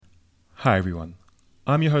Hi everyone,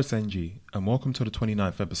 I'm your host NG and welcome to the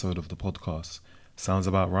 29th episode of the podcast, Sounds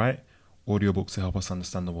About Right, audiobooks to help us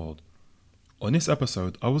understand the world. On this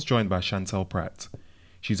episode, I was joined by Chantel Prat.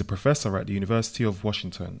 She's a professor at the University of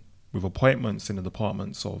Washington with appointments in the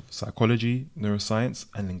departments of psychology, neuroscience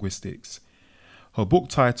and linguistics. Her book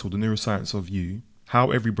titled The Neuroscience of You,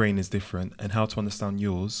 How Every Brain is Different and How to Understand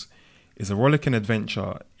Yours is a rollicking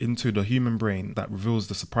adventure into the human brain that reveals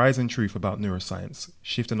the surprising truth about neuroscience,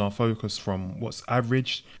 shifting our focus from what's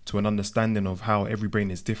average to an understanding of how every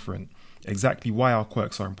brain is different, exactly why our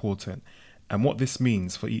quirks are important, and what this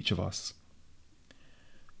means for each of us.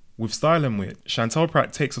 With style and wit, Chantel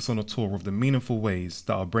Pratt takes us on a tour of the meaningful ways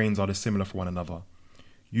that our brains are dissimilar from one another.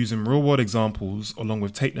 Using real-world examples along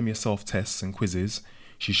with take-them-yourself tests and quizzes,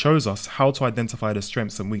 she shows us how to identify the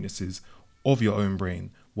strengths and weaknesses of your own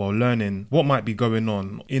brain while learning what might be going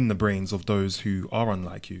on in the brains of those who are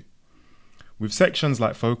unlike you. With sections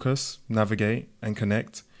like Focus, Navigate, and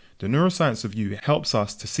Connect, the Neuroscience of You helps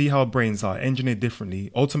us to see how brains are engineered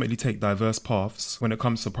differently, ultimately take diverse paths when it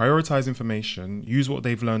comes to prioritize information, use what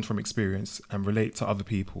they've learned from experience, and relate to other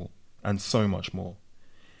people, and so much more.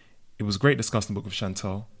 It was great discussing the book with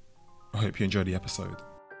Chantel. I hope you enjoyed the episode.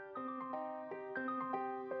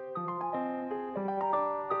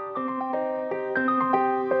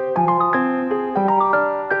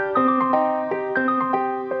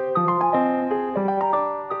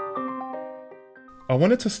 I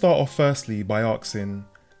wanted to start off firstly by asking,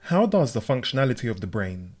 how does the functionality of the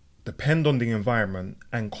brain depend on the environment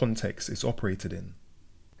and context it's operated in?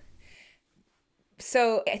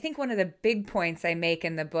 So I think one of the big points I make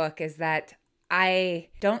in the book is that I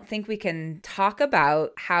don't think we can talk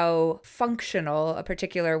about how functional a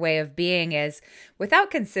particular way of being is without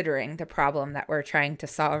considering the problem that we're trying to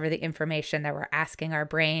solve or the information that we're asking our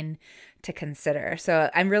brain to consider. So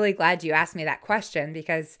I'm really glad you asked me that question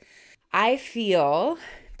because I feel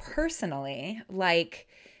personally like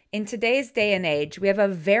in today's day and age, we have a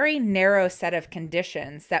very narrow set of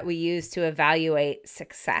conditions that we use to evaluate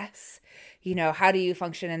success. You know, how do you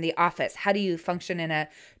function in the office? How do you function in a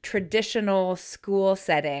traditional school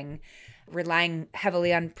setting, relying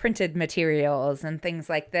heavily on printed materials and things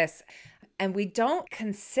like this? And we don't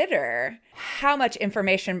consider how much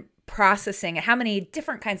information processing, how many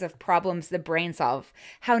different kinds of problems the brain solve,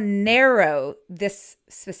 how narrow this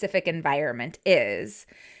specific environment is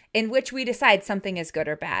in which we decide something is good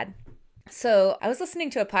or bad. So I was listening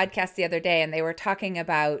to a podcast the other day and they were talking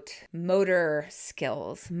about motor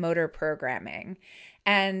skills, motor programming.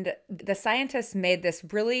 And the scientists made this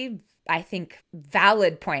really, I think,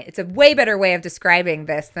 valid point. It's a way better way of describing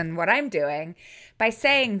this than what I'm doing by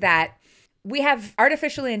saying that we have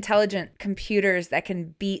artificially intelligent computers that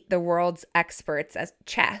can beat the world's experts at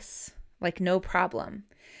chess, like no problem.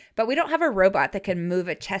 But we don't have a robot that can move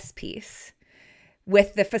a chess piece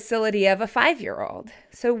with the facility of a 5-year-old.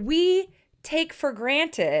 So we take for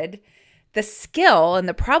granted the skill and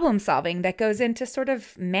the problem solving that goes into sort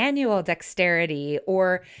of manual dexterity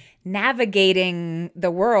or navigating the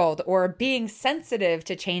world or being sensitive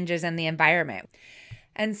to changes in the environment.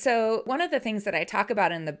 And so one of the things that I talk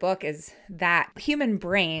about in the book is that human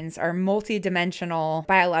brains are multidimensional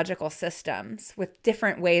biological systems with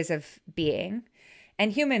different ways of being.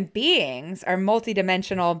 And human beings are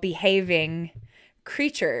multidimensional behaving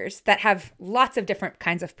creatures that have lots of different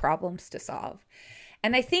kinds of problems to solve.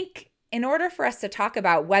 And I think in order for us to talk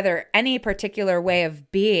about whether any particular way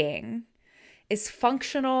of being is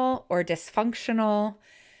functional or dysfunctional,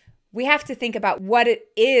 we have to think about what it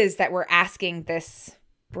is that we're asking this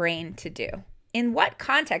brain to do. In what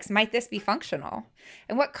context might this be functional?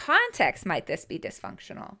 In what context might this be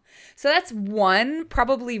dysfunctional? So that's one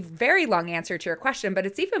probably very long answer to your question, but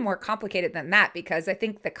it's even more complicated than that because I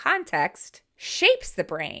think the context shapes the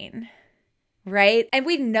brain, right? And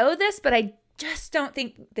we know this, but I just don't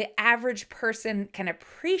think the average person can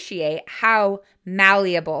appreciate how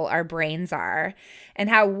malleable our brains are and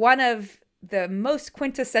how one of the most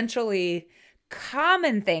quintessentially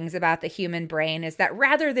common things about the human brain is that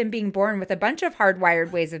rather than being born with a bunch of hardwired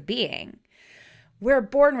ways of being, we're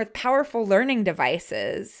born with powerful learning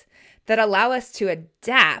devices that allow us to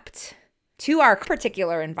adapt to our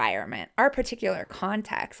particular environment, our particular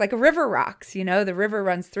context. Like a river rocks, you know, the river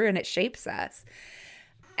runs through and it shapes us.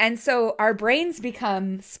 And so our brains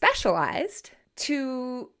become specialized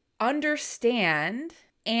to understand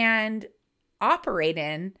and operate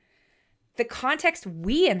in the context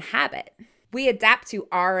we inhabit. We adapt to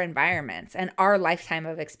our environments and our lifetime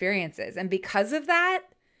of experiences. And because of that,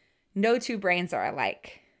 no two brains are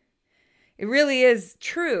alike. It really is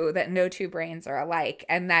true that no two brains are alike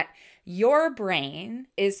and that your brain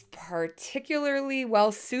is particularly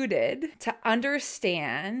well suited to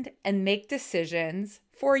understand and make decisions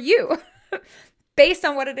for you based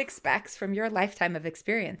on what it expects from your lifetime of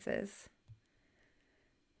experiences.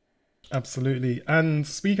 Absolutely. And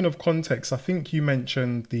speaking of context, I think you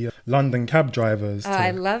mentioned the London cab drivers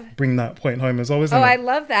bring that point home as well, isn't it? I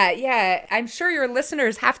love that. Yeah. I'm sure your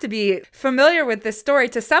listeners have to be familiar with this story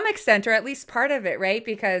to some extent, or at least part of it, right?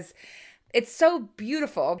 Because it's so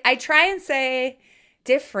beautiful. I try and say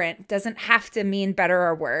different doesn't have to mean better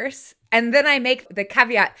or worse. And then I make the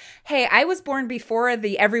caveat, hey, I was born before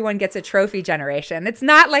the everyone gets a trophy generation. It's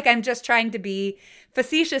not like I'm just trying to be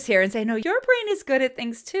facetious here and say, no, your brain is good at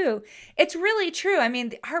things too. It's really true. I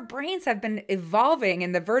mean, our brains have been evolving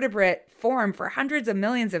in the vertebrate form for hundreds of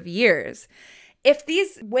millions of years. If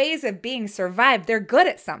these ways of being survived, they're good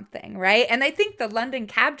at something, right? And I think the London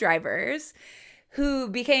cab drivers who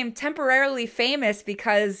became temporarily famous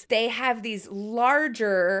because they have these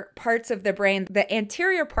larger parts of the brain, the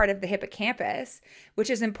anterior part of the hippocampus, which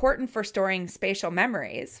is important for storing spatial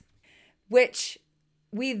memories, which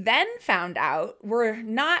we then found out were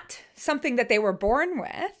not something that they were born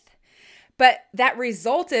with, but that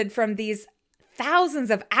resulted from these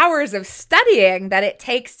thousands of hours of studying that it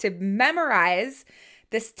takes to memorize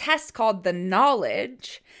this test called the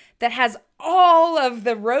knowledge that has all of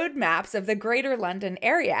the roadmaps of the greater London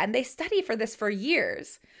area. And they study for this for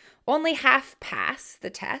years. Only half pass the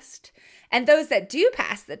test. And those that do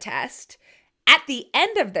pass the test, at the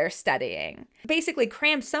end of their studying, basically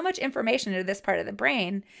cram so much information into this part of the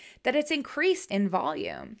brain that it's increased in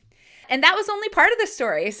volume. And that was only part of the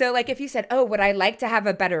story. So like if you said, oh, would I like to have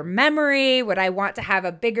a better memory? Would I want to have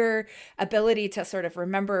a bigger ability to sort of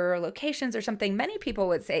remember locations or something? Many people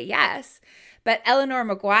would say yes. But Eleanor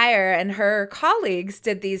Maguire and her colleagues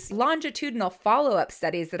did these longitudinal follow-up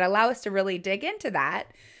studies that allow us to really dig into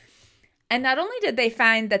that. And not only did they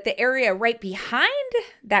find that the area right behind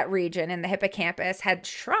that region in the hippocampus had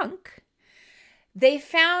shrunk, they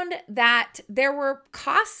found that there were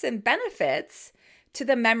costs and benefits to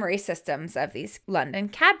the memory systems of these London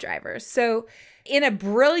cab drivers. So in a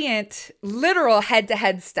brilliant, literal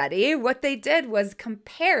head-to-head study, what they did was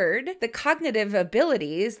compared the cognitive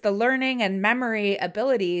abilities, the learning and memory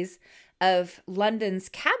abilities of London's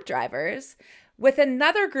cab drivers with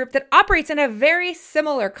another group that operates in a very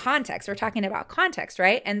similar context. We're talking about context,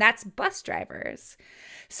 right? And that's bus drivers.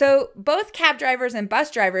 So both cab drivers and bus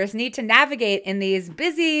drivers need to navigate in these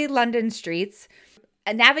busy London streets,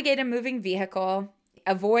 navigate a moving vehicle,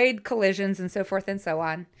 avoid collisions and so forth and so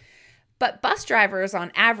on. But bus drivers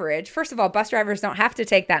on average, first of all, bus drivers don't have to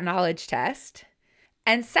take that knowledge test.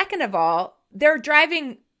 And second of all, they're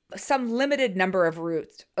driving some limited number of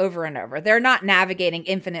routes over and over. They're not navigating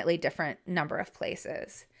infinitely different number of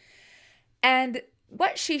places. And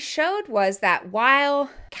what she showed was that while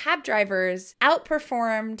cab drivers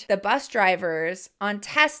outperformed the bus drivers on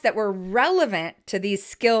tests that were relevant to these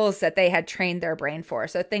skills that they had trained their brain for,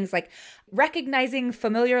 so things like recognizing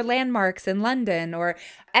familiar landmarks in London or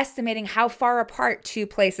estimating how far apart two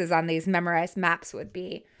places on these memorized maps would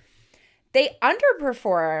be, they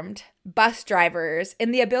underperformed bus drivers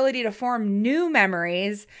in the ability to form new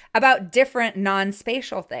memories about different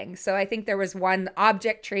non-spatial things. So I think there was one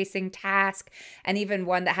object tracing task and even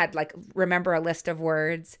one that had like remember a list of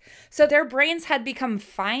words. So their brains had become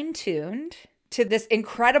fine-tuned to this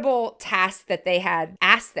incredible task that they had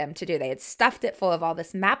asked them to do. They had stuffed it full of all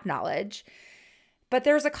this map knowledge, but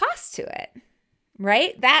there was a cost to it.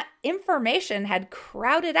 Right? That information had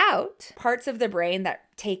crowded out parts of the brain that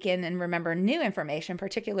take in and remember new information,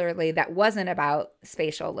 particularly that wasn't about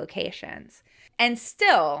spatial locations. And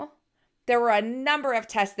still, there were a number of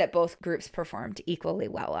tests that both groups performed equally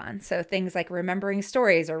well on. So things like remembering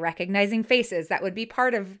stories or recognizing faces, that would be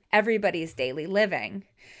part of everybody's daily living.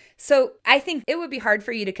 So I think it would be hard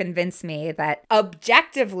for you to convince me that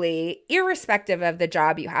objectively, irrespective of the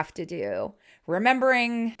job you have to do,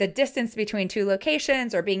 remembering the distance between two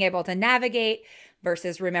locations or being able to navigate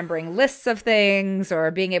versus remembering lists of things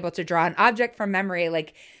or being able to draw an object from memory,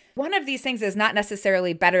 like one of these things is not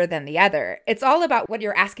necessarily better than the other. It's all about what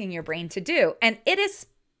you're asking your brain to do. And it is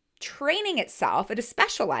training itself, it is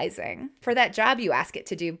specializing for that job you ask it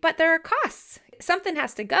to do. But there are costs. Something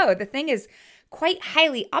has to go. The thing is quite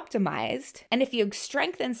highly optimized. And if you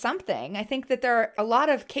strengthen something, I think that there are a lot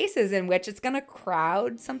of cases in which it's going to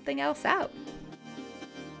crowd something else out.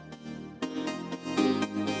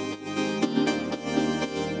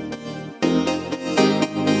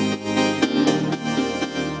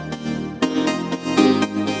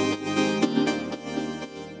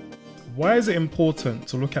 Why is it important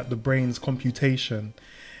to look at the brain's computation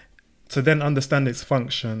to then understand its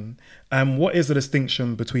function. What is the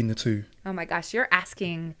distinction between the two? Oh my gosh, you're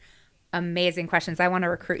asking amazing questions. I want to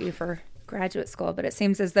recruit you for graduate school, but it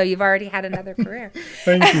seems as though you've already had another career.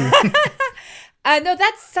 Thank you. No,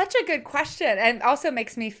 that's such a good question, and also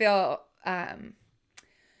makes me feel,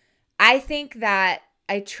 I think that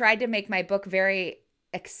I tried to make my book very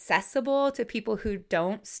accessible to people who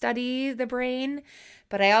don't study the brain,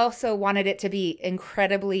 but I also wanted it to be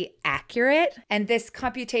incredibly accurate. And this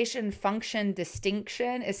computation function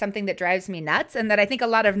distinction is something that drives me nuts and that I think a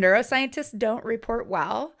lot of neuroscientists don't report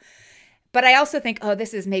well. But I also think, oh,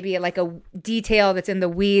 this is maybe like a detail that's in the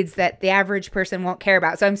weeds that the average person won't care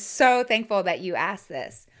about. So I'm so thankful that you asked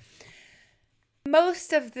this.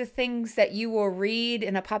 Most of the things that you will read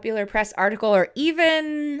in a popular press article or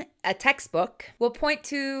even a textbook will point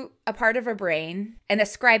to a part of a brain and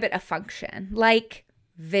ascribe it a function, like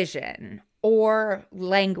vision or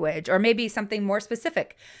language, or maybe something more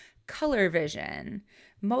specific, color vision,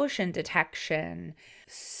 motion detection,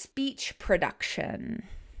 speech production,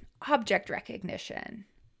 object recognition.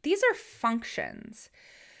 These are functions.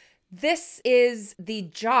 This is the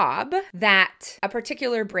job that a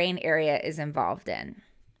particular brain area is involved in.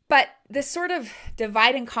 But this sort of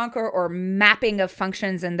divide and conquer or mapping of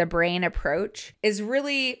functions in the brain approach is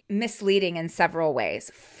really misleading in several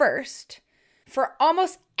ways. First, for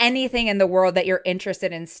almost anything in the world that you're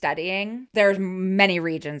interested in studying, there's many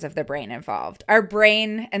regions of the brain involved. Our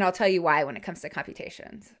brain, and I'll tell you why when it comes to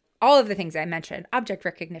computations, all of the things I mentioned, object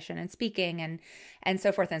recognition and speaking and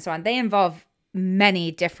so forth and so on, they involve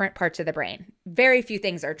many different parts of the brain. Very few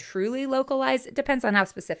things are truly localized. It depends on how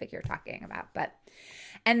specific you're talking about.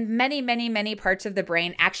 And many parts of the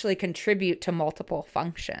brain actually contribute to multiple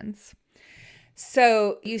functions.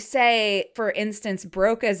 So you say, for instance,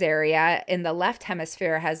 Broca's area in the left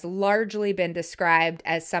hemisphere has largely been described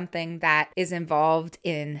as something that is involved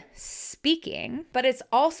in speaking, but it's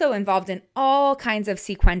also involved in all kinds of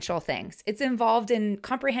sequential things. It's involved in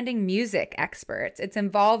comprehending music experts. It's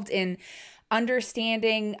involved in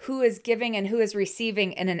understanding who is giving and who is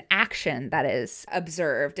receiving in an action that is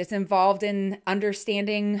observed. It's involved in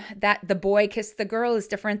understanding that the boy kissed the girl is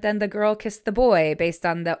different than the girl kissed the boy based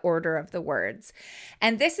on the order of the words.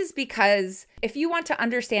 And this is because if you want to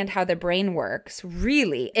understand how the brain works,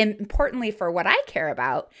 really, and importantly for what I care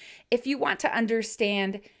about, if you want to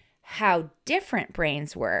understand how different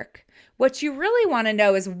brains work, what you really want to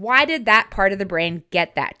know is why did that part of the brain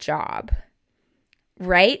get that job?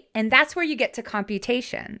 Right? And that's where you get to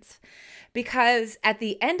computations. Because at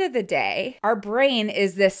the end of the day, our brain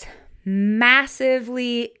is this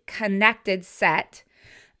massively connected set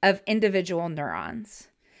of individual neurons.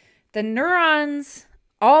 The neurons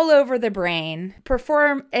all over the brain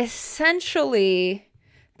perform essentially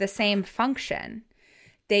the same function.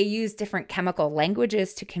 They use different chemical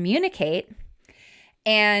languages to communicate.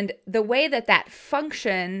 And the way that that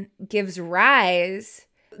function gives rise.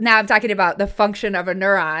 Now I'm talking about the function of a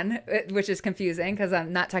neuron, which is confusing because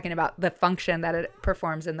I'm not talking about the function that it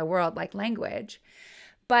performs in the world like language.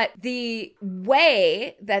 But the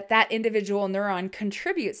way that that individual neuron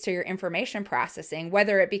contributes to your information processing,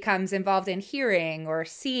 whether it becomes involved in hearing or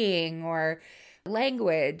seeing or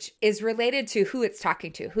language, is related to who it's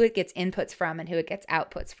talking to, who it gets inputs from and who it gets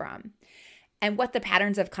outputs from, and what the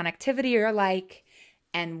patterns of connectivity are like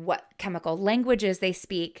and what chemical languages they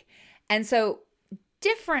speak. And so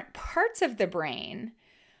different parts of the brain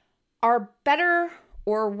are better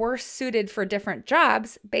or worse suited for different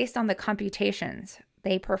jobs based on the computations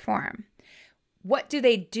they perform. What do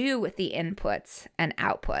they do with the inputs and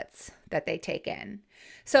outputs that they take in?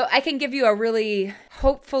 So I can give you a really,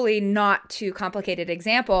 hopefully not too complicated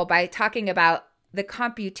example by talking about the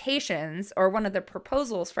computations, or one of the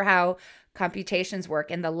proposals for how computations work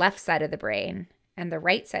in the left side of the brain and the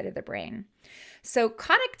right side of the brain. So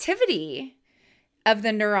connectivity of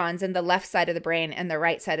the neurons in the left side of the brain and the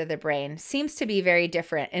right side of the brain seems to be very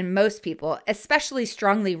different in most people, especially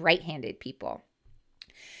strongly right-handed people.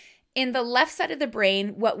 In the left side of the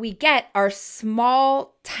brain, what we get are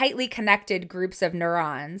small, tightly connected groups of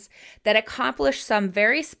neurons that accomplish some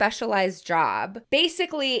very specialized job,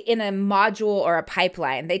 basically in a module or a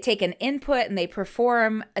pipeline. They take an input and they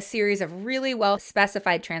perform a series of really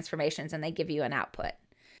well-specified transformations, and they give you an output.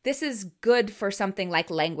 This is good for something like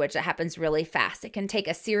language that happens really fast. It can take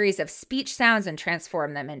a series of speech sounds and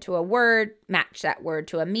transform them into a word, match that word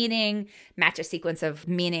to a meaning, match a sequence of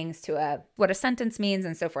meanings to what a sentence means,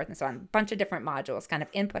 and so forth and so on. A bunch of different modules, kind of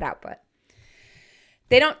input-output.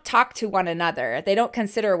 They don't talk to one another. They don't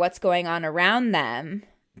consider what's going on around them,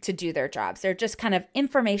 to do their jobs. They're just kind of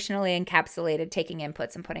informationally encapsulated, taking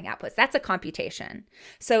inputs and putting outputs. That's a computation.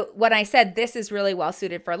 So when I said this is really well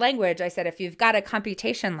suited for language, I said if you've got a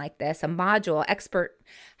computation like this, a module, expert,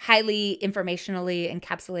 highly informationally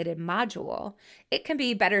encapsulated module, it can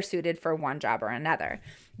be better suited for one job or another.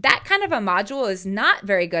 That kind of a module is not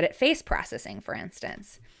very good at face processing, for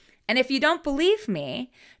instance. And if you don't believe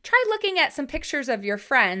me, try looking at some pictures of your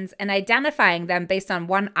friends and identifying them based on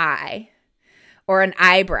one eye or an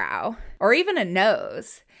eyebrow or even a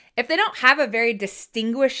nose. If they don't have a very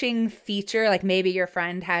distinguishing feature, like maybe your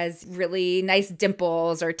friend has really nice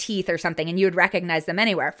dimples or teeth or something, and you would recognize them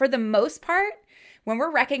anywhere. For the most part, when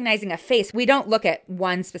we're recognizing a face, we don't look at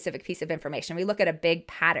one specific piece of information. We look at a big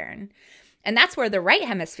pattern. And that's where the right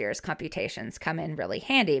hemisphere's computations come in really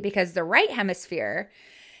handy, because the right hemisphere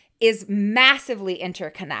is massively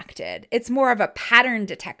interconnected. It's more of a pattern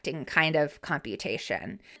detecting kind of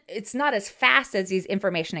computation. It's not as fast as these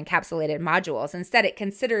information encapsulated modules. Instead, it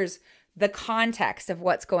considers the context of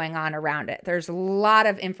what's going on around it. There's a lot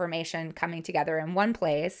of information coming together in one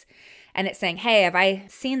place, and it's saying, hey, have I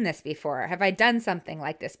seen this before? Have I done something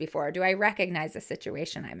like this before? Do I recognize the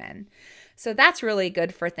situation I'm in? So that's really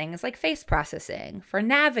good for things like face processing, for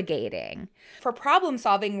navigating, for problem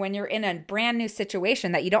solving when you're in a brand new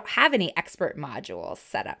situation that you don't have any expert modules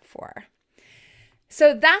set up for.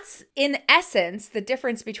 So that's, in essence, the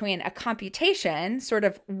difference between a computation, sort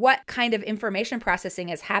of what kind of information processing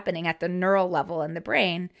is happening at the neural level in the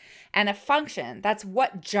brain, and a function. That's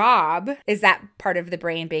what job is that part of the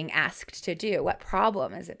brain being asked to do? What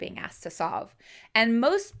problem is it being asked to solve? And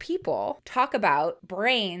most people talk about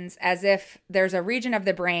brains as if there's a region of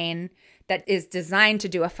the brain that is designed to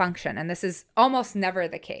do a function, and this is almost never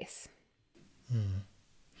the case.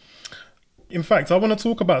 In fact, I want to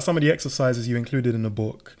talk about some of the exercises you included in the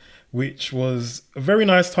book, which was a very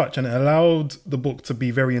nice touch, and it allowed the book to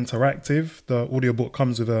be very interactive. The audiobook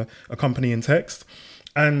comes with a accompanying text.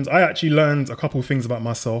 And I actually learned a couple of things about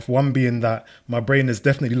myself, one being that my brain is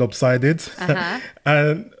definitely lopsided.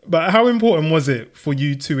 But how important was it for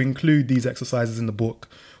you to include these exercises in the book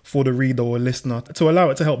for the reader or listener to allow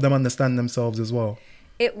it to help them understand themselves as well?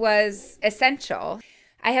 It was essential.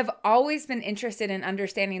 I have always been interested in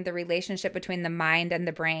understanding the relationship between the mind and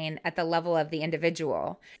the brain at the level of the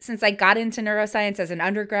individual. Since I got into neuroscience as an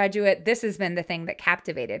undergraduate, this has been the thing that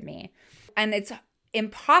captivated me. And it's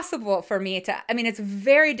impossible for me it's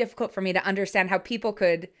very difficult for me to understand how people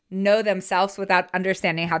could know themselves without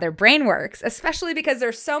understanding how their brain works, especially because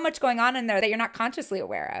there's so much going on in there that you're not consciously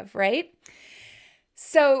aware of, right?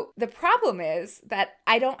 So the problem is that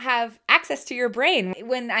I don't have access to your brain.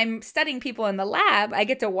 When I'm studying people in the lab, I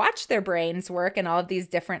get to watch their brains work in all of these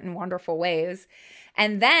different and wonderful ways,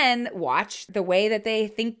 and then watch the way that they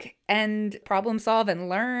think and problem solve and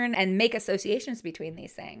learn and make associations between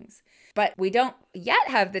these things. But we don't yet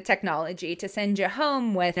have the technology to send you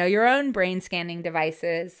home with your own brain scanning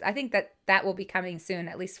devices. I think that will be coming soon,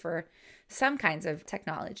 at least for some kinds of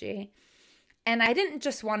technology. And I didn't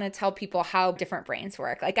just want to tell people how different brains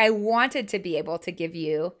work. Like, I wanted to be able to give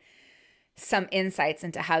you some insights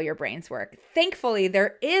into how your brains work. Thankfully,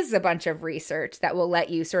 there is a bunch of research that will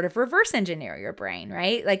let you sort of reverse engineer your brain,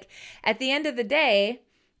 right? Like, at the end of the day,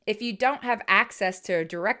 if you don't have access to a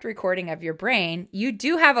direct recording of your brain, you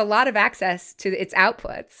do have a lot of access to its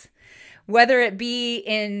outputs, whether it be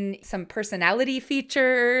in some personality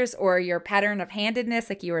features or your pattern of handedness,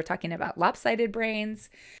 like you were talking about lopsided brains.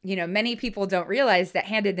 Many people don't realize that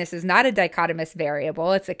handedness is not a dichotomous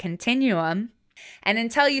variable. It's a continuum. And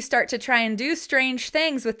until you start to try and do strange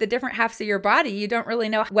things with the different halves of your body, you don't really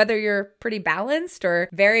know whether you're pretty balanced or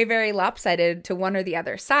very, very lopsided to one or the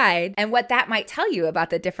other side, and what that might tell you about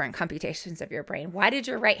the different computations of your brain. Why did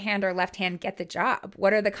your right hand or left hand get the job?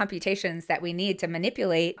 What are the computations that we need to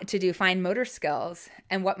manipulate to do fine motor skills?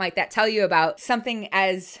 And what might that tell you about something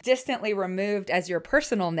as distantly removed as your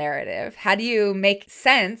personal narrative? How do you make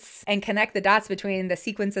sense and connect the dots between the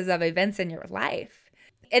sequences of events in your life?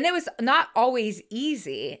 And it was not always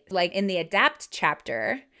easy. Like in the Adapt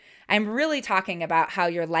chapter, I'm really talking about how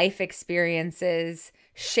your life experiences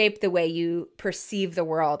shape the way you perceive the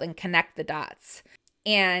world and connect the dots.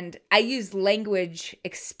 And I use language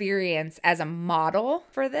experience as a model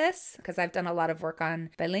for this because I've done a lot of work on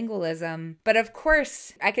bilingualism. But of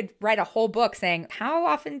course, I could write a whole book saying, how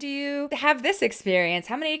often do you have this experience?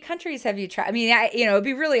 How many countries have you tried? I mean, it'd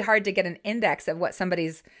be really hard to get an index of what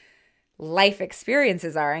somebody's life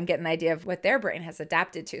experiences are and get an idea of what their brain has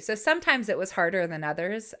adapted to. So sometimes it was harder than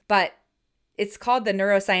others, but it's called the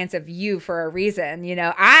neuroscience of you for a reason.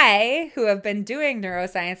 I, who have been doing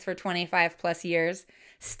neuroscience for 25 plus years,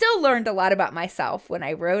 still learned a lot about myself when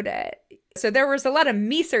I wrote it. So there was a lot of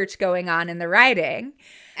me search going on in the writing.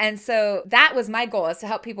 And so that was my goal, is to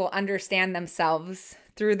help people understand themselves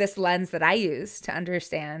through this lens that I use to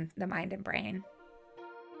understand the mind and brain.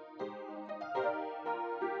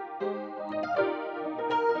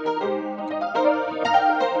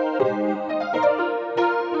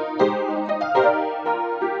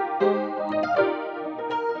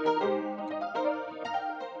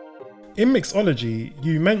 In mixology,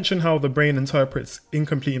 you mention how the brain interprets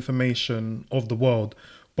incomplete information of the world,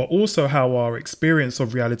 but also how our experience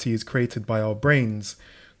of reality is created by our brains.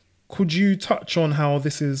 Could you touch on how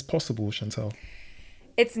this is possible, Chantel?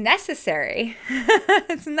 It's necessary.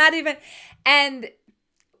 It's not even... And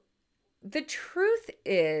the truth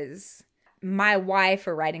is, my why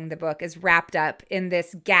for writing the book is wrapped up in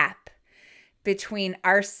this gap between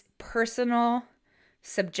our personal,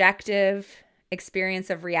 subjective experience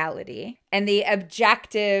of reality and the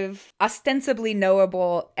objective, ostensibly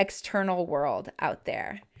knowable external world out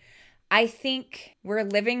there. I think we're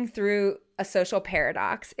living through a social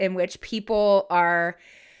paradox in which people are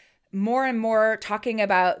more and more talking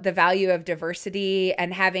about the value of diversity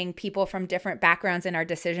and having people from different backgrounds in our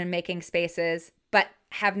decision-making spaces, but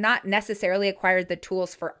have not necessarily acquired the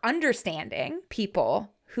tools for understanding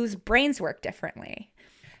people whose brains work differently.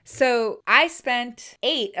 So I spent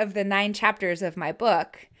 8 of the 9 chapters of my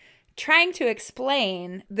book trying to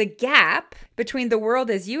explain the gap between the world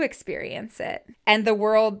as you experience it and the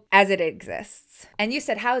world as it exists. And you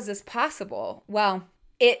said, how is this possible? Well,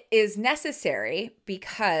 it is necessary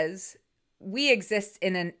because we exist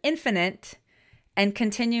in an infinite and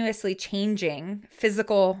continuously changing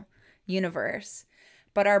physical universe.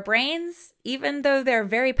 But our brains, even though they're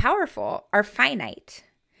very powerful, are finite.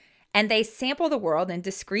 And they sample the world in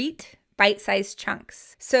discrete, bite-sized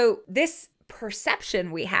chunks. So this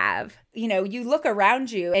perception we have, you look around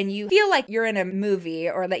you and you feel like you're in a movie,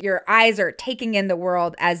 or that your eyes are taking in the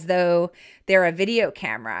world as though they're a video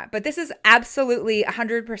camera. But this is absolutely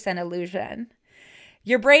 100% illusion.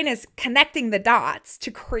 Your brain is connecting the dots to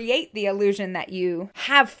create the illusion that you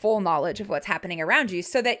have full knowledge of what's happening around you,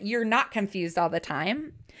 so that you're not confused all the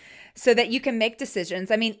time, so that you can make decisions.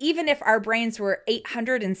 I mean, even if our brains were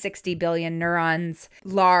 860 billion neurons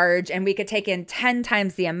large and we could take in 10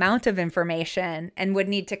 times the amount of information and would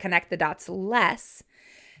need to connect the dots less,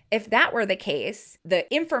 if that were the case, the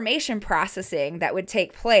information processing that would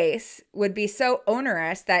take place would be so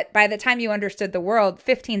onerous that by the time you understood the world,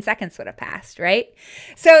 15 seconds would have passed, right?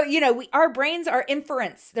 So, our brains are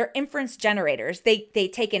inference. They're inference generators. They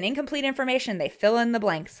take in incomplete information. They fill in the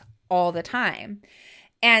blanks all the time.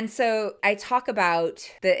 And so I talk about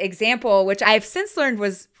the example, which I've since learned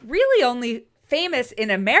was really only famous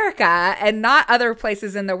in America and not other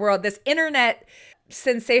places in the world, this internet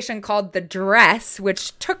sensation called the dress,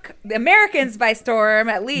 which took the Americans by storm,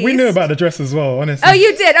 at least. We knew about the dress as well, honestly. Oh,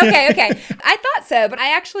 you did? Okay. I thought so, but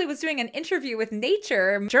I actually was doing an interview with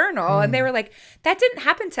Nature Journal, and they were like, that didn't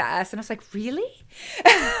happen to us. And I was like, really?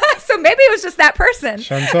 So maybe it was just that person.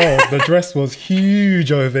 Chantel, the dress was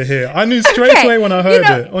huge over here. I knew straight away when I heard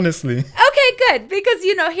it, honestly. Okay, good. Because,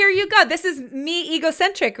 here you go. This is me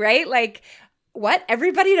egocentric, right? Like, what?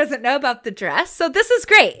 Everybody doesn't know about the dress? So this is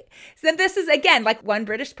great. So then this is, again, like one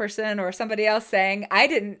British person or somebody else saying, I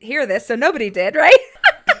didn't hear this, so nobody did, right?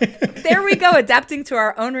 There we go, adapting to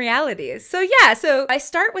our own realities. So I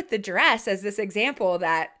start with the dress as this example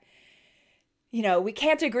that, we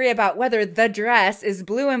can't agree about whether the dress is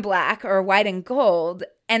blue and black or white and gold.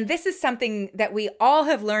 And this is something that we all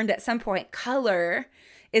have learned at some point. Color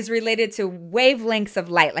is related to wavelengths of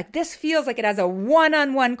light. Like, this feels like it has a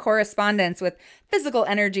one-on-one correspondence with physical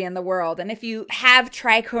energy in the world. And if you have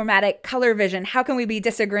trichromatic color vision, how can we be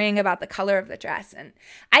disagreeing about the color of the dress? And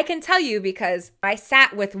I can tell you, because I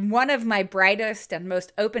sat with one of my brightest and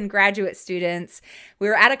most open graduate students. We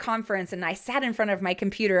were at a conference and I sat in front of my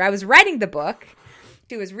computer. I was writing the book.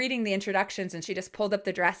 She was reading the introductions and she just pulled up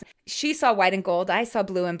the dress. She saw white and gold. I saw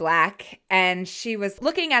blue and black. And she was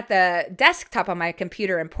looking at the desktop on my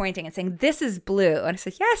computer and pointing and saying, this is blue. And I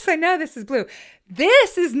said, yes, I know this is blue.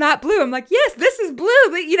 This is not blue. I'm like, yes, this is blue.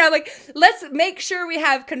 Let's make sure we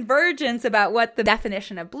have convergence about what the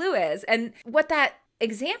definition of blue is. And what that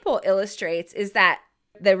example illustrates is that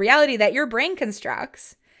the reality that your brain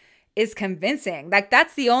constructs is convincing. Like,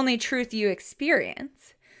 that's the only truth you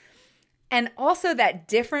experience. And also that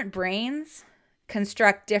different brains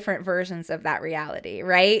construct different versions of that reality,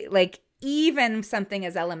 right? Like, even something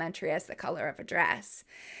as elementary as the color of a dress.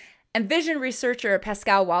 And vision researcher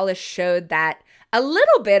Pascal Wallace showed that a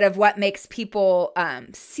little bit of what makes people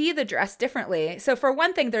see the dress differently. So for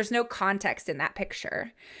one thing, there's no context in that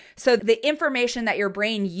picture. So the information that your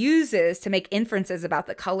brain uses to make inferences about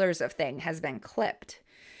the colors of things has been clipped.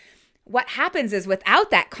 What happens is without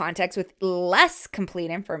that context, with less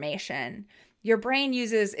complete information, your brain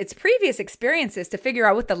uses its previous experiences to figure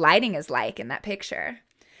out what the lighting is like in that picture.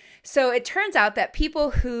 So it turns out that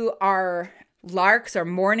people who are larks or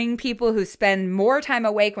morning people who spend more time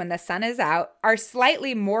awake when the sun is out are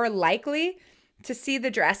slightly more likely to see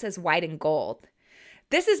the dress as white and gold.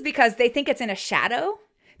 This is because they think it's in a shadow.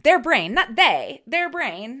 Their brain, not they, their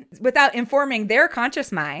brain, without informing their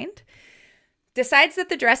conscious mind, decides that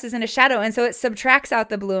the dress is in a shadow, and so it subtracts out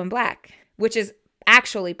the blue and black, which is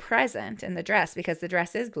actually present in the dress because the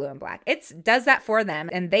dress is blue and black. It does that for them,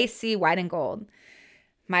 and they see white and gold.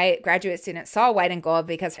 My graduate student saw white and gold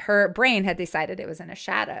because her brain had decided it was in a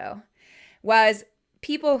shadow. Whereas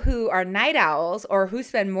people who are night owls or who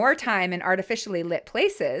spend more time in artificially lit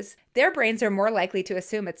places, their brains are more likely to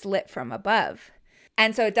assume it's lit from above.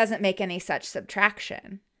 And so it doesn't make any such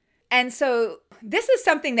subtraction. And so this is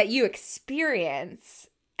something that you experience,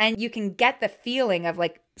 and you can get the feeling of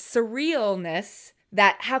like surrealness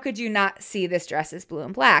that how could you not see this dress as blue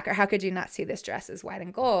and black? Or how could you not see this dress as white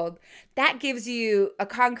and gold? That gives you a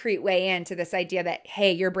concrete way into this idea that,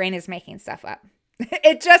 hey, your brain is making stuff up.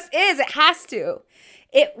 It just is. It has to.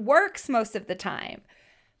 It works most of the time.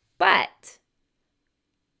 But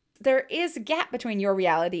there is a gap between your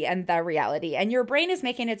reality and the reality, and your brain is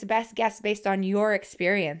making its best guess based on your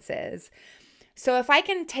experiences. So if I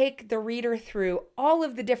can take the reader through all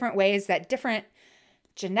of the different ways that different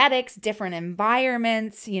genetics, different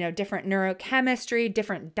environments, different neurochemistry,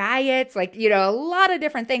 different diets, a lot of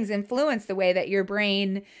different things influence the way that your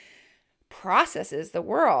brain processes the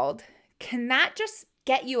world, can that just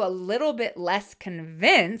get you a little bit less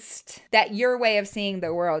convinced that your way of seeing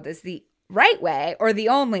the world is the right way or the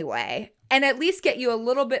only way, and at least get you a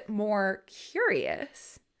little bit more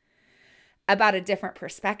curious about a different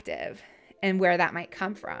perspective and where that might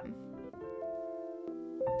come from?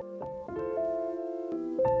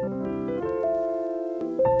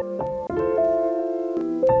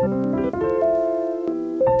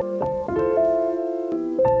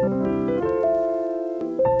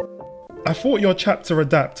 I thought your chapter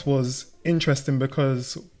Adapt was interesting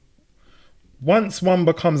because once one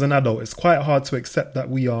becomes an adult, it's quite hard to accept that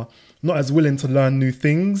we are not as willing to learn new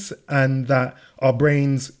things and that our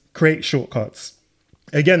brains create shortcuts.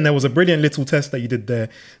 Again, there was a brilliant little test that you did there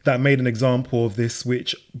that made an example of this,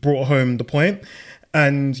 which brought home the point.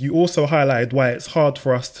 And you also highlighted why it's hard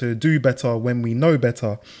for us to do better when we know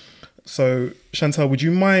better. So, Chantel, would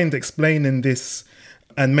you mind explaining this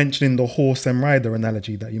and mentioning the horse and rider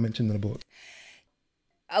analogy that you mentioned in the book?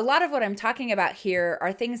 A lot of what I'm talking about here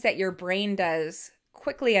are things that your brain does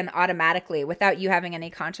quickly and automatically without you having any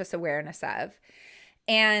conscious awareness of.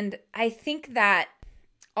 And I think that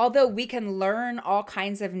although we can learn all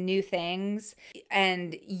kinds of new things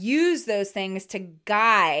and use those things to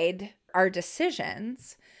guide our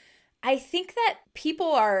decisions, I think that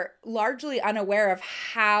people are largely unaware of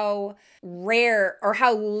how rare or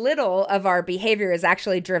how little of our behavior is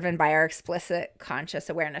actually driven by our explicit conscious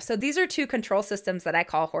awareness. So these are two control systems that I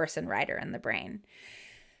call horse and rider in the brain.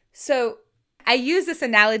 So I use this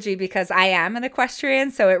analogy because I am an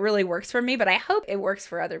equestrian, so it really works for me, but I hope it works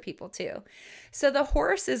for other people too. So the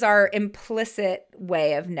horse is our implicit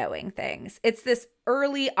way of knowing things. It's this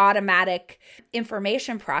early automatic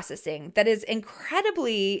information processing that is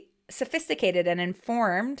incredibly sophisticated and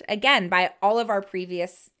informed, again, by all of our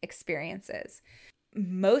previous experiences.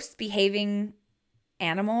 Most behaving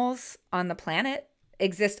animals on the planet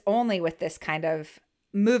exist only with this kind of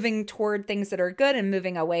moving toward things that are good and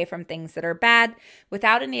moving away from things that are bad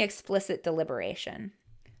without any explicit deliberation.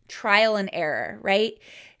 Trial and error, right?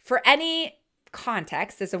 For any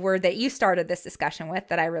context is a word that you started this discussion with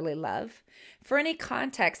that I really love. For any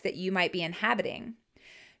context that you might be inhabiting,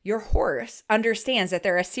 your horse understands that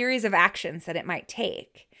there are a series of actions that it might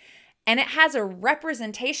take, and it has a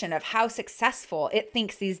representation of how successful it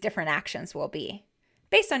thinks these different actions will be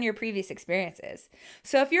based on your previous experiences.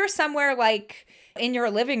 So if you're somewhere like in your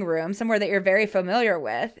living room, somewhere that you're very familiar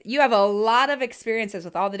with, you have a lot of experiences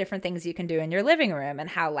with all the different things you can do in your living room and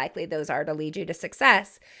how likely those are to lead you to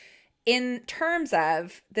success. In terms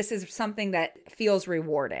of, this is something that feels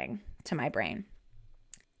rewarding to my brain.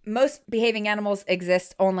 Most behaving animals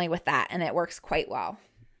exist only with that, and it works quite well.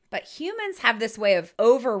 But humans have this way of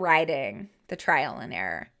overriding the trial and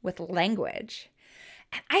error with language.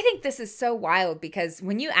 I think this is so wild because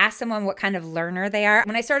when you ask someone what kind of learner they are,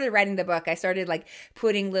 when I started writing the book, I started like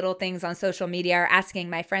putting little things on social media or asking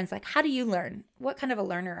my friends, like, how do you learn? What kind of a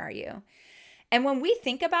learner are you? And when we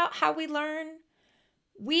think about how we learn,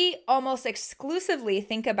 we almost exclusively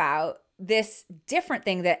think about this different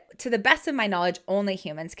thing that, to the best of my knowledge, only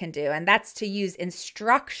humans can do. And that's to use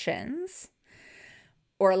instructions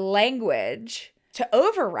or language to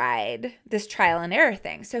override this trial and error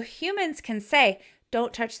thing. So humans can say,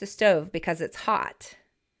 don't touch the stove because it's hot.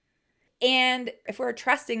 And if we're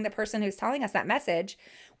trusting the person who's telling us that message,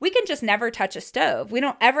 we can just never touch a stove. We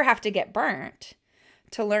don't ever have to get burnt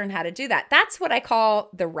to learn how to do that. That's what I call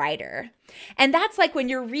the writer. And that's like when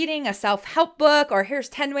you're reading a self-help book, or here's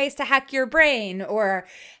 10 ways to hack your brain, or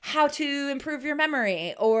how to improve your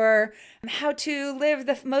memory, or how to live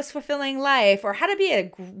the most fulfilling life, or how to be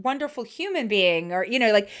a wonderful human being, or,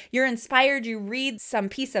 like you're inspired, you read some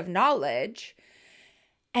piece of knowledge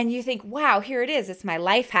and you think, wow, here it is. It's my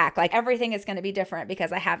life hack. Like everything is going to be different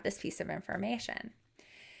because I have this piece of information.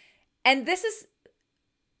 And this is,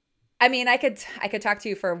 I could talk to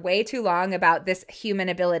you for way too long about this human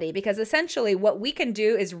ability, because essentially what we can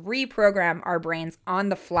do is reprogram our brains on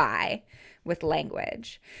the fly with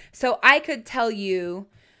language. So I could tell you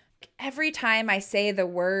every time I say the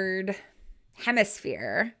word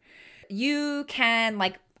hemisphere, you can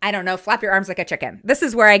flap your arms like a chicken. This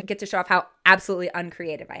is where I get to show off how absolutely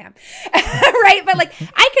uncreative I am, right? But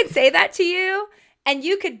I could say that to you and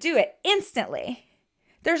you could do it instantly.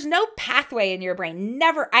 There's no pathway in your brain.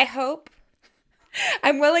 Never, I hope.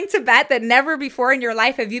 I'm willing to bet that never before in your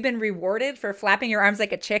life have you been rewarded for flapping your arms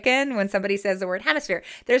like a chicken when somebody says the word hemisphere.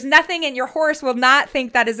 There's nothing, and your horse will not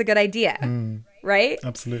think that is a good idea, right?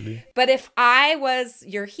 Absolutely. But if I was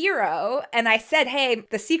your hero and I said, hey,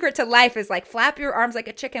 the secret to life is flap your arms like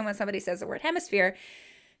a chicken when somebody says the word hemisphere,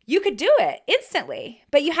 you could do it instantly.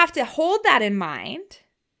 But you have to hold that in mind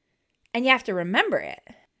and you have to remember it.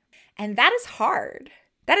 And that is hard.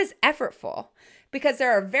 That is effortful, because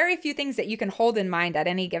there are very few things that you can hold in mind at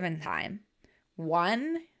any given time.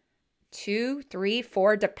 1, 2, 3,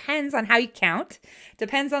 4, depends on how you count,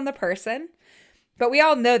 depends on the person. But we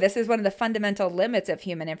all know this is one of the fundamental limits of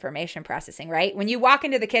human information processing, right? When you walk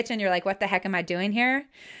into the kitchen, you're like, what the heck am I doing here?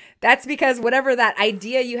 That's because whatever that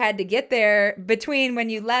idea you had to get there between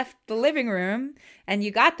when you left the living room and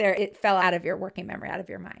you got there, it fell out of your working memory, out of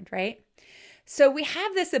your mind, right? So we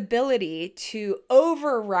have this ability to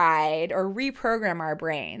override or reprogram our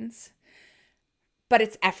brains, but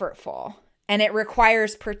it's effortful and it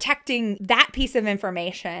requires protecting that piece of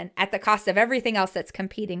information at the cost of everything else that's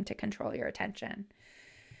competing to control your attention.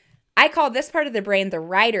 I call this part of the brain the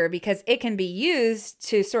writer because it can be used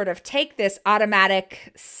to sort of take this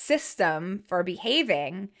automatic system for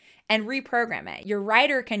behaving and reprogram it. Your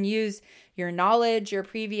writer can use your knowledge, your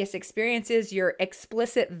previous experiences, your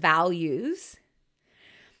explicit values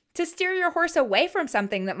to steer your horse away from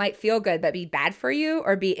something that might feel good but be bad for you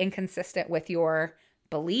or be inconsistent with your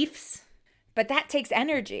beliefs. But that takes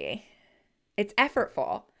energy. It's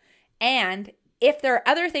effortful. And if there are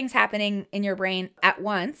other things happening in your brain at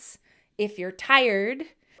once, if you're tired,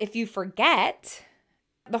 if you forget,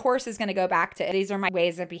 the horse is going to go back to, these are my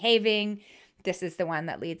ways of behaving. This is the one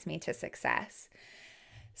that leads me to success.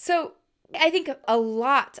 So I think a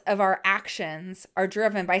lot of our actions are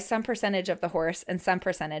driven by some percentage of the horse and some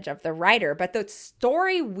percentage of the rider. But the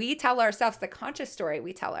story we tell ourselves, the conscious story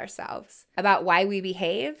we tell ourselves about why we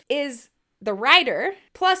behave, is the rider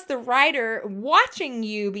plus the rider watching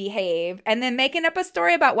you behave and then making up a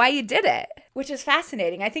story about why you did it, which is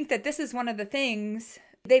fascinating. I think that this is one of the things.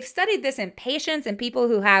 They've studied this in patients and people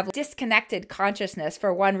who have disconnected consciousness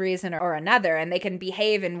for one reason or another, and they can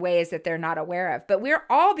behave in ways that they're not aware of. But we're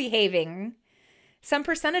all behaving. Some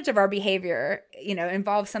percentage of our behavior,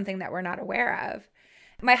 involves something that we're not aware of.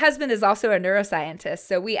 My husband is also a neuroscientist,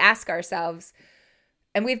 so we ask ourselves,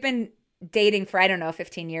 and we've been dating for,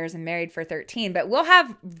 15 years and married for 13, but we'll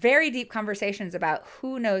have very deep conversations about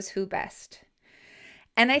who knows who best.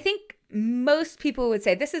 And I think most people would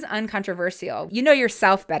say this is uncontroversial. You know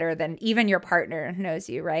yourself better than even your partner knows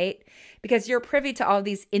you, right? Because you're privy to all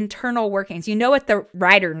these internal workings. You know what the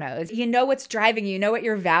rider knows. You know what's driving you. You know what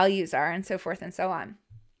your values are, and so forth and so on.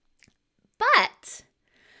 But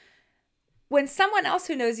when someone else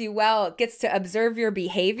who knows you well gets to observe your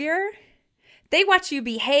behavior, they watch you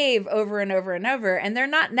behave over and over and over, and they're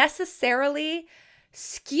not necessarily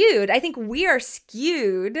skewed. I think we are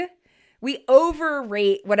skewed. We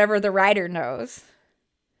overrate whatever the rider knows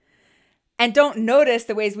and don't notice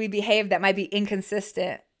the ways we behave that might be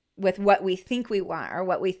inconsistent with what we think we want or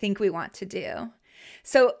what we think we want to do.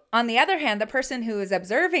 So on the other hand, the person who is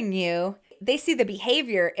observing you They see the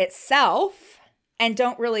behavior itself and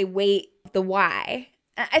don't really weight the why.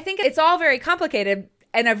 I think it's all very complicated,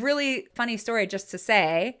 and a really funny story just to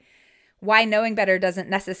say why knowing better doesn't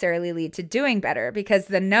necessarily lead to doing better, because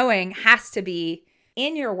the knowing has to be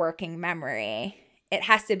in your working memory. It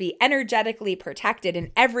has to be energetically protected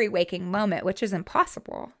in every waking moment, which is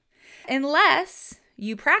impossible unless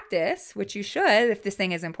you practice, which you should if this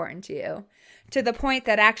thing is important to you, to the point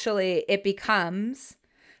that actually it becomes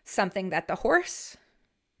something that the horse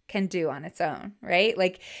can do on its own, right?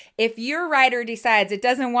 Like if your rider decides it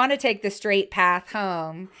doesn't want to take the straight path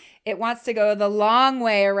home, it wants to go the long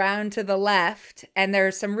way around to the left, and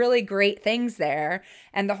there's some really great things there,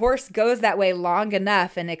 and the horse goes that way long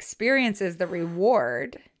enough and experiences the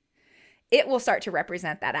reward, it will start to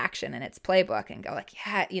represent that action in its playbook and go like,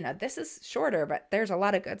 yeah, this is shorter, but there's a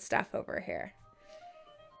lot of good stuff over here.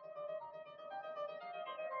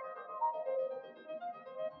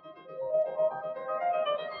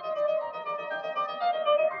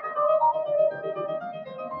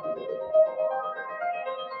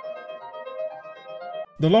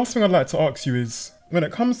 The last thing I'd like to ask you is, when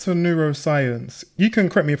it comes to neuroscience, you can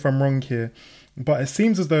correct me if I'm wrong here, but it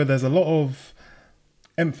seems as though there's a lot of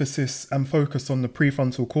emphasis and focus on the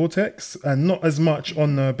prefrontal cortex and not as much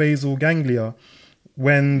on the basal ganglia,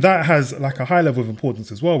 when that has like a high level of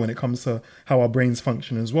importance as well when it comes to how our brains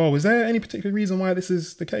function as well. Is there any particular reason why this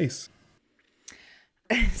is the case?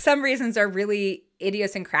 Some reasons are really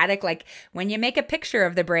idiosyncratic. Like when you make a picture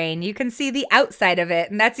of the brain, you can see the outside of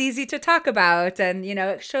it, and that's easy to talk about. And,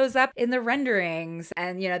 it shows up in the renderings,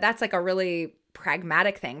 and, that's like a really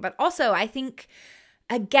pragmatic thing. But also, I think,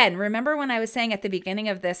 again, remember when I was saying at the beginning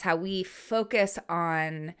of this, how we focus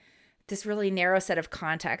on this really narrow set of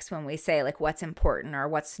context when we say like what's important or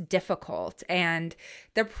what's difficult. And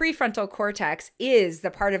the prefrontal cortex is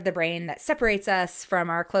the part of the brain that separates us from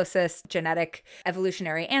our closest genetic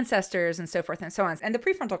evolutionary ancestors and so forth and so on. And the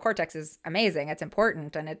prefrontal cortex is amazing. It's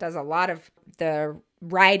important, and it does a lot of the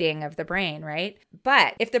writing of the brain, right?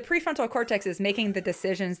 But if the prefrontal cortex is making the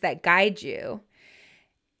decisions that guide you,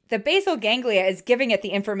 the basal ganglia is giving it the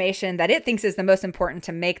information that it thinks is the most important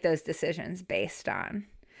to make those decisions based on.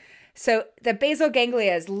 So the basal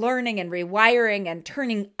ganglia is learning and rewiring and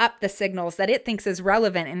turning up the signals that it thinks is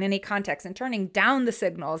relevant in any context and turning down the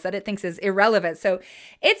signals that it thinks is irrelevant. So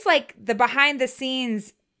it's like the behind the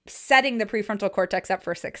scenes setting the prefrontal cortex up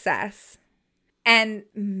for success. And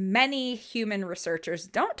many human researchers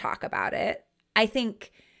don't talk about it. I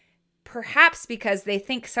think perhaps because they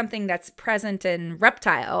think something that's present in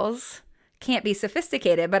reptiles can't be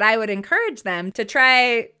sophisticated, but I would encourage them to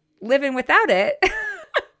try living without it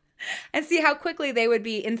and see how quickly they would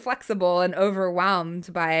be inflexible and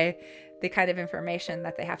overwhelmed by the kind of information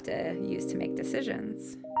that they have to use to make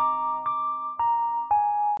decisions.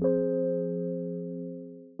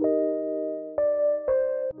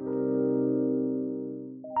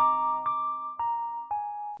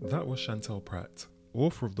 That was Chantel Prat,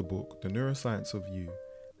 author of the book The Neuroscience of You,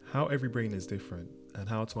 How Every Brain is Different and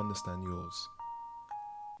How to Understand Yours.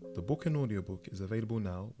 The book and audiobook is available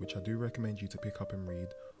now, which I do recommend you to pick up and read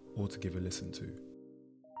or to give a listen to.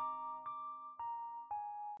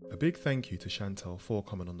 A big thank you to Chantel for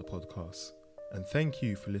coming on the podcast, and thank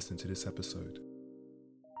you for listening to this episode.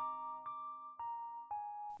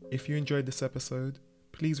 If you enjoyed this episode,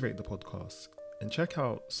 please rate the podcast and check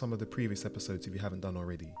out some of the previous episodes if you haven't done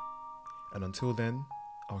already. And until then,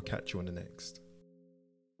 I'll catch you on the next.